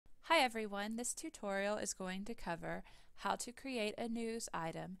Hi everyone, this tutorial is going to cover how to create a news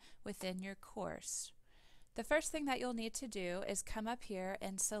item within your course. The first thing that you'll need to do is come up here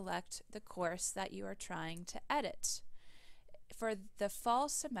and select the course that you are trying to edit. For the fall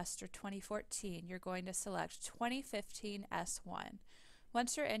semester 2014, you're going to select 2015 S1.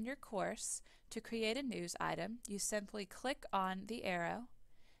 Once you're in your course, to create a news item, you simply click on the arrow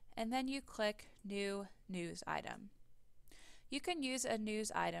and then you click New News Item. You can use a news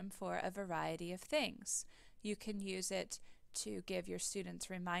item for a variety of things. You can use it to give your students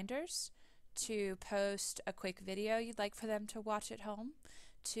reminders, to post a quick video you'd like for them to watch at home,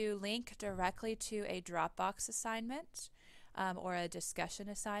 to link directly to a Dropbox assignment or a discussion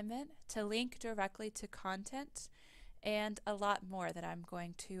assignment, to link directly to content, and a lot more that I'm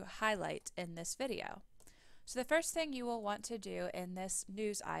going to highlight in this video. So the first thing you will want to do in this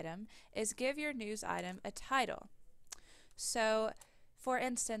news item is give your news item a title. So, for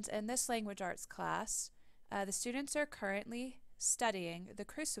instance, in this language arts class, the students are currently studying the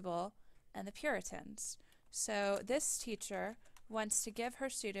Crucible and the Puritans. So this teacher wants to give her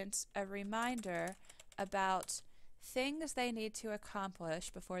students a reminder about things they need to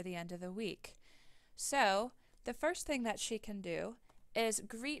accomplish before the end of the week. So the first thing that she can do is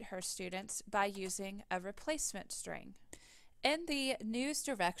greet her students by using a replacement string. In the news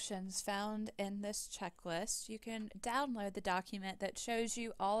directions found in this checklist, you can download the document that shows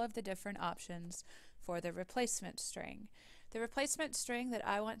you all of the different options for the replacement string. The replacement string that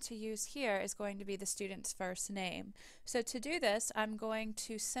I want to use here is going to be the student's first name. So to do this, I'm going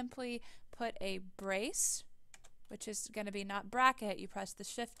to simply put a brace, which is going to be not bracket, you press the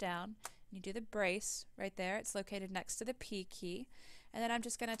shift down, and you do the brace right there. It's located next to the P key. And then I'm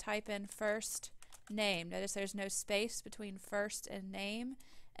just going to type in first name. Notice there's no space between first and name,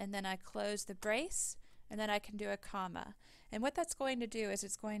 and then I close the brace, and then I can do a comma. And what that's going to do is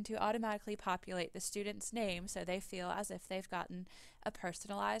it's going to automatically populate the student's name so they feel as if they've gotten a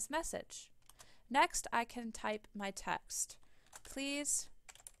personalized message. Next, I can type my text. Please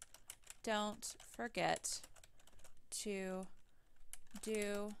don't forget to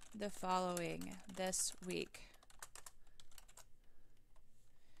do the following this week.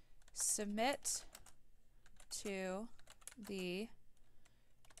 Submit to the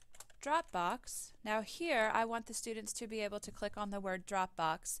Dropbox. Now here I want the students to be able to click on the word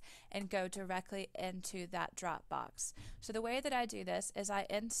Dropbox and go directly into that Dropbox. So the way that I do this is I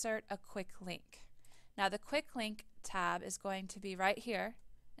insert a quick link. Now the quick link tab is going to be right here,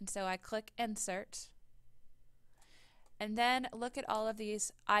 and so I click insert, and then look at all of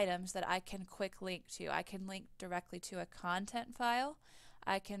these items that I can quick link to. I can link directly to a content file.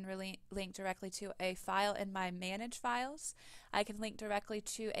 I can link directly to a file in my Manage Files. I can link directly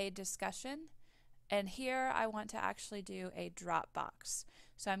to a discussion. And here I want to actually do a Dropbox.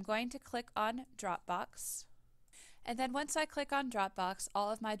 So I'm going to click on Dropbox. And then once I click on Dropbox,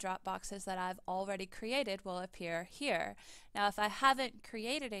 all of my Dropboxes that I've already created will appear here. Now if I haven't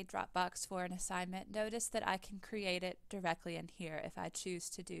created a Dropbox for an assignment, notice that I can create it directly in here if I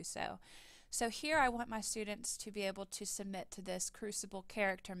choose to do so. So here I want my students to be able to submit to this Crucible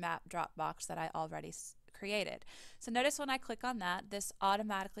character map Dropbox that I already created. So notice when I click on that, this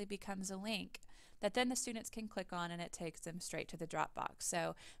automatically becomes a link that then the students can click on, and it takes them straight to the Dropbox.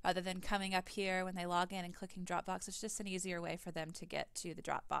 So rather than coming up here when they log in and clicking Dropbox, it's just an easier way for them to get to the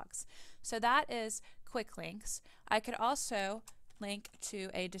Dropbox. So that is Quicklinks. I could also link to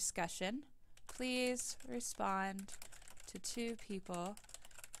a discussion. Please respond to 2 people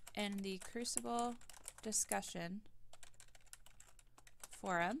in the Crucible discussion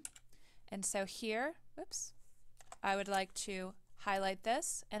forum. And so here, whoops, I would like to highlight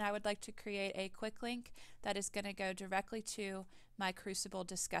this, and I would like to create a quick link that is going to go directly to my Crucible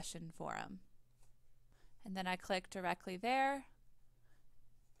discussion forum. And then I click directly there,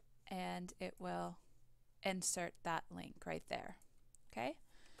 and it will insert that link right there. Okay?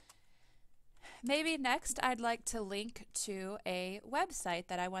 Maybe next I'd like to link to a website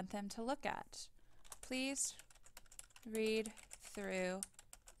that I want them to look at. Please read through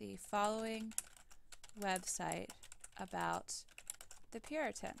the following website about the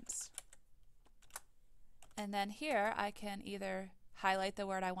Puritans. And then here I can either highlight the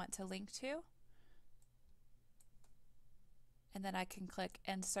word I want to link to, and then I can click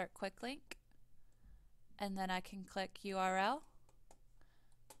Insert Quick Link, and then I can click URL.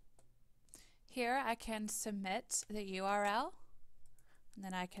 Here I can submit the URL, and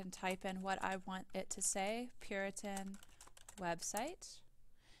then I can type in what I want it to say, Puritan website.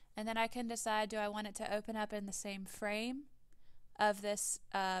 And then I can decide, do I want it to open up in the same frame of this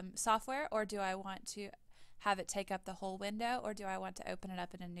software, or do I want to have it take up the whole window, or do I want to open it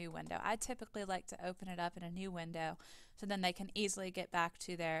up in a new window? I typically like to open it up in a new window so then they can easily get back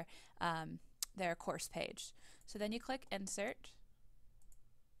to their course page. So then you click Insert,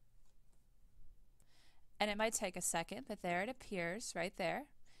 and it might take a second, but there it appears right there.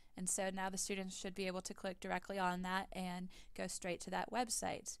 And so now the students should be able to click directly on that and go straight to that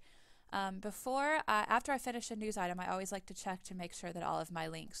website. After I finish a news item, I always like to check to make sure that all of my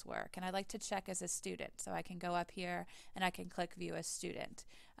links work. And I like to check as a student, so I can go up here and I can click View as Student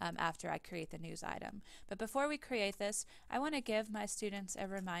after I create the news item. But before we create this, I want to give my students a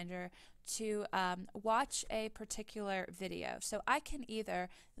reminder to watch a particular video. So I can either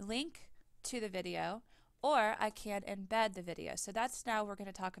link to the video, or I can embed the video. So that's now we're going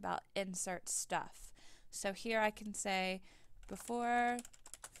to talk about insert stuff. So here I can say, before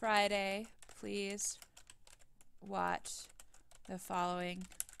Friday, please watch the following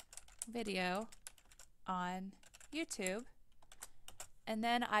video on YouTube. And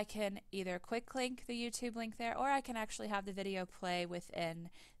then I can either quick link the YouTube link there, or I can actually have the video play within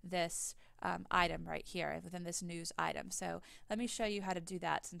this item right here, within this news item. So let me show you how to do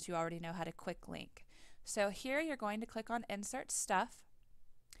that since you already know how to quick link. So here you're going to click on Insert Stuff,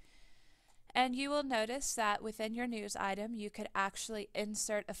 and you will notice that within your news item you could actually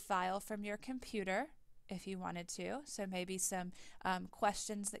insert a file from your computer if you wanted to, so maybe some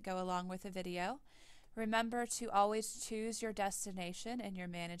questions that go along with the video. Remember to always choose your destination in your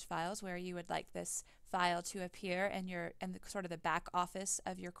Manage Files where you would like this file to appear in the sort of the back office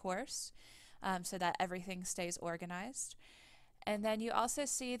of your course, so that everything stays organized. And then you also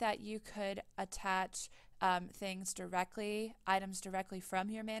see that you could attach items directly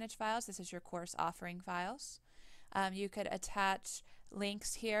from your Manage Files. This is your course offering files. You could attach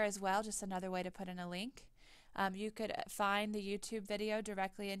links here as well, just another way to put in a link. You could find the YouTube video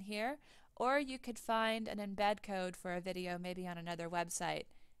directly in here, or you could find an embed code for a video maybe on another website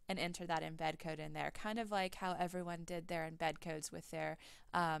and enter that embed code in there, kind of like how everyone did their embed codes with their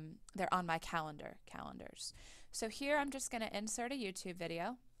On My Calendar calendars. So here I'm just going to insert a YouTube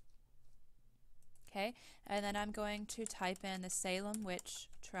video. Okay, and then I'm going to type in the Salem Witch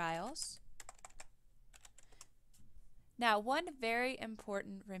Trials. Now, one very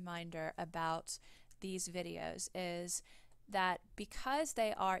important reminder about these videos is that because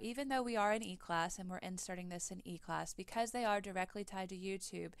they are, even though we are in eClass and we're inserting this in eClass, because they are directly tied to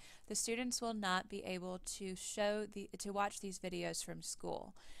YouTube, the students will not be able to watch these videos from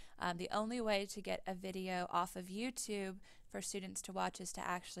school. The only way to get a video off of YouTube for students to watch is to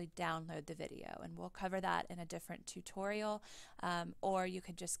actually download the video, and we'll cover that in a different tutorial, or you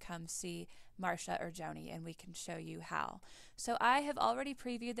could just come see Marsha or Joni and we can show you how. So I have already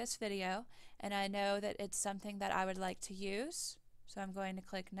previewed this video and I know that it's something that I would like to use, so I'm going to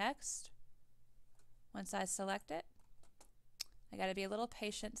click Next. Once I select it, I got to be a little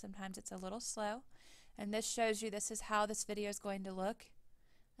patient, sometimes it's a little slow, and this shows you this is how this video is going to look.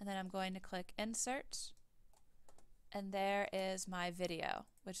 And then I'm going to click Insert, and there is my video,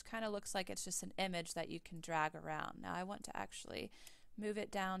 which kind of looks like it's just an image that you can drag around. Now I want to actually move it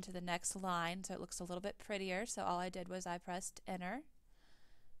down to the next line so it looks a little bit prettier, so all I did was I pressed Enter.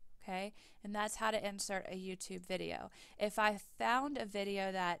 Okay, and that's how to insert a YouTube video. If I found a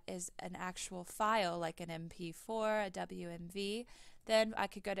video that is an actual file, like an MP4, a WMV, then I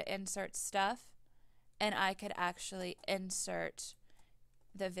could go to Insert Stuff, and I could actually insert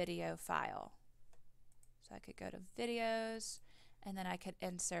the video file. So I could go to Videos, and then I could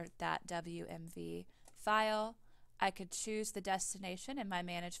insert that WMV file. I could choose the destination in my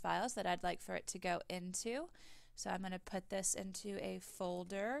Manage Files that I'd like for it to go into. So I'm going to put this into a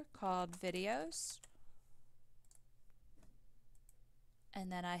folder called Videos.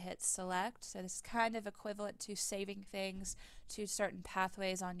 And then I hit Select. So this is kind of equivalent to saving things to certain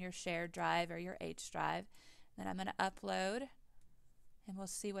pathways on your shared drive or your H drive. Then I'm going to upload, and we'll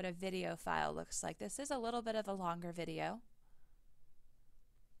see what a video file looks like. This is a little bit of a longer video,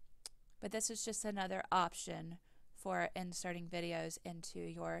 but this is just another option for inserting videos into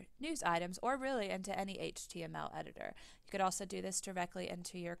your news items, or really into any HTML editor. You could also do this directly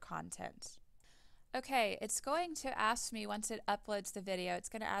into your content. Okay, it's going to ask me, once it uploads the video, it's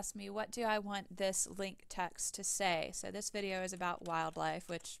going to ask me, what do I want this link text to say? So this video is about wildlife,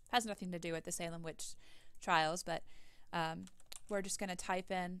 which has nothing to do with the Salem Witch Trials, but we're just going to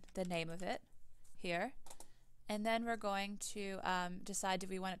type in the name of it here, and then we're going to decide, do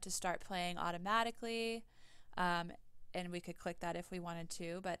we want it to start playing automatically, and we could click that if we wanted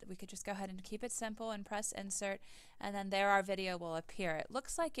to, but we could just go ahead and keep it simple and press Insert, and then there our video will appear. It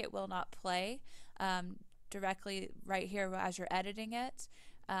looks like it will not play directly right here as you're editing it,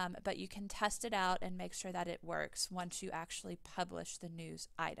 but you can test it out and make sure that it works once you actually publish the news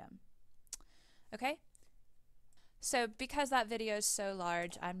item. Okay? So because that video is so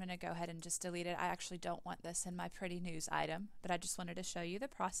large, I'm going to go ahead and just delete it. I actually don't want this in my pretty news item, but I just wanted to show you the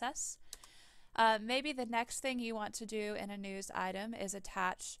process. Maybe the next thing you want to do in a news item is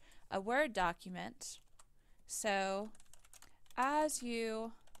attach a Word document. So as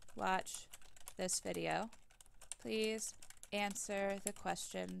you watch this video, please answer the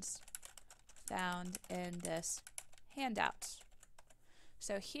questions found in this handout.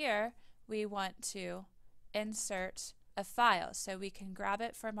 So here we want to insert a file, so we can grab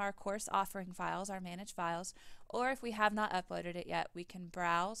it from our course offering files, our managed files, or if we have not uploaded it yet, we can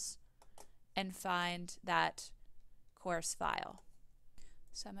browse and find that course file.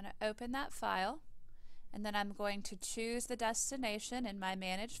 So I'm going to open that file, and then I'm going to choose the destination in my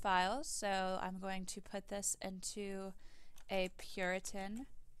managed files. So I'm going to put this into a Puritan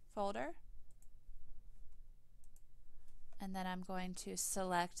folder, and then I'm going to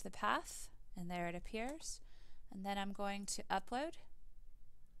select the path, and there it appears, and then I'm going to upload,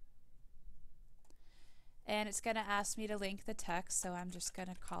 and it's going to ask me to link the text, so I'm just going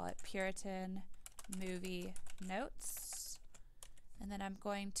to call it Puritan Movie Notes, and then I'm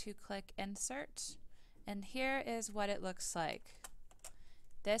going to click Insert, and here is what it looks like.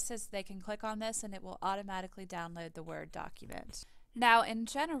 They can click on this and it will automatically download the Word document. Now, in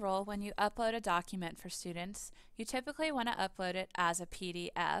general, when you upload a document for students, you typically want to upload it as a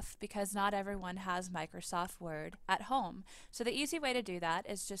PDF because not everyone has Microsoft Word at home. So the easy way to do that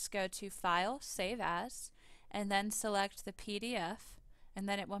is just go to File, Save As, and then select the PDF, and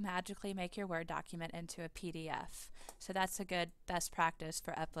then it will magically make your Word document into a PDF. So that's a good best practice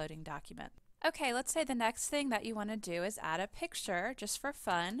for uploading documents. Okay, let's say the next thing that you want to do is add a picture just for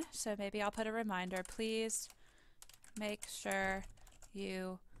fun. So maybe I'll put a reminder, please make sure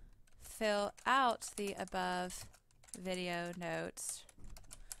you fill out the above video notes.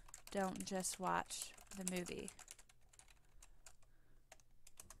 Don't just watch the movie.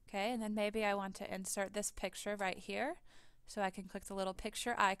 Okay, and then maybe I want to insert this picture right here. So I can click the little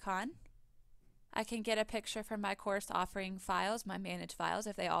picture icon. I can get a picture from my course offering files, my managed files,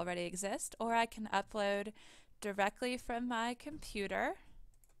 if they already exist, or I can upload directly from my computer.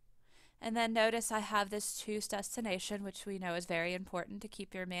 And then notice I have this choose destination, which we know is very important to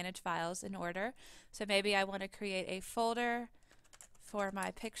keep your managed files in order. So maybe I want to create a folder for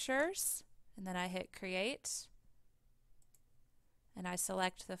my pictures, and then I hit create, and I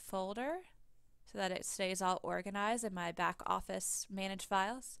select the folder so that it stays all organized in my back office managed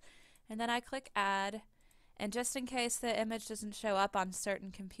files. And then I click add, and just in case the image doesn't show up on certain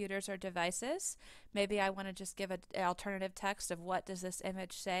computers or devices, maybe I want to just give an alternative text of what does this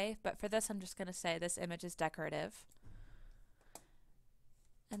image say, but for this I'm just going to say this image is decorative.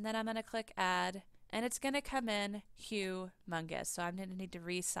 And then I'm going to click add, and it's going to come in humongous, so I'm going to need to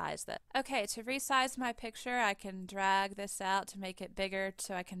resize this. Okay, to resize my picture, I can drag this out to make it bigger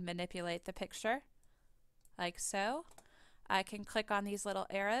so I can manipulate the picture, like so. I can click on these little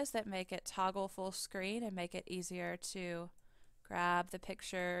arrows that make it toggle full screen and make it easier to grab the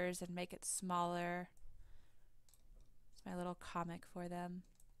pictures and make it smaller. It's my little comic for them.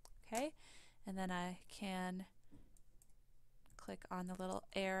 Okay, and then I can click on the little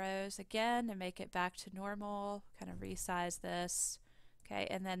arrows again and make it back to normal, kind of resize this. Okay,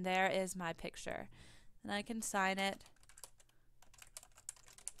 and then there is my picture. And I can sign it.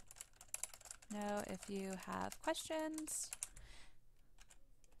 Know if you have questions.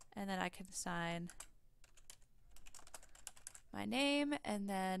 And then I can sign my name, and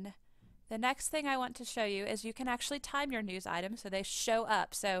then the next thing I want to show you is you can actually time your news items so they show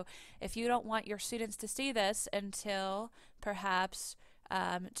up. So if you don't want your students to see this until perhaps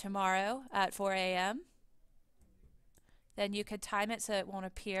tomorrow at 4 a.m., then you could time it so it won't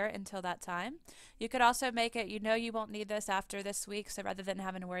appear until that time. You could also make it, you know you won't need this after this week, so rather than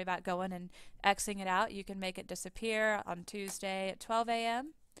having to worry about going and Xing it out, you can make it disappear on Tuesday at 12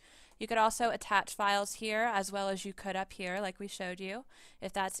 a.m. You could also attach files here as well as you could up here like we showed you,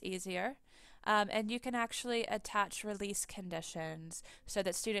 if that's easier. And you can actually attach release conditions so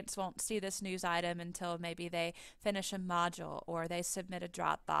that students won't see this news item until maybe they finish a module or they submit a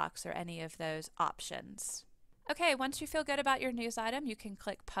Dropbox or any of those options. Okay, once you feel good about your news item, you can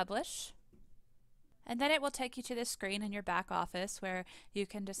click Publish. And then it will take you to the screen in your back office where you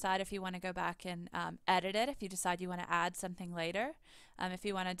can decide if you want to go back and edit it, if you decide you want to add something later. If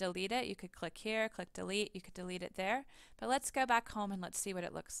you want to delete it, you could click here, click delete, you could delete it there. But let's go back home and let's see what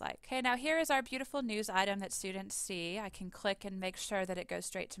it looks like. Okay, now here is our beautiful news item that students see. I can click and make sure that it goes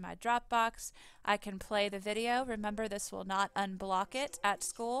straight to my Dropbox. I can play the video. Remember, this will not unblock it at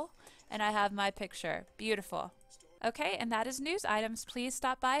school. And I have my picture. Beautiful. Okay, and that is news items. Please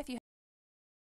stop by if you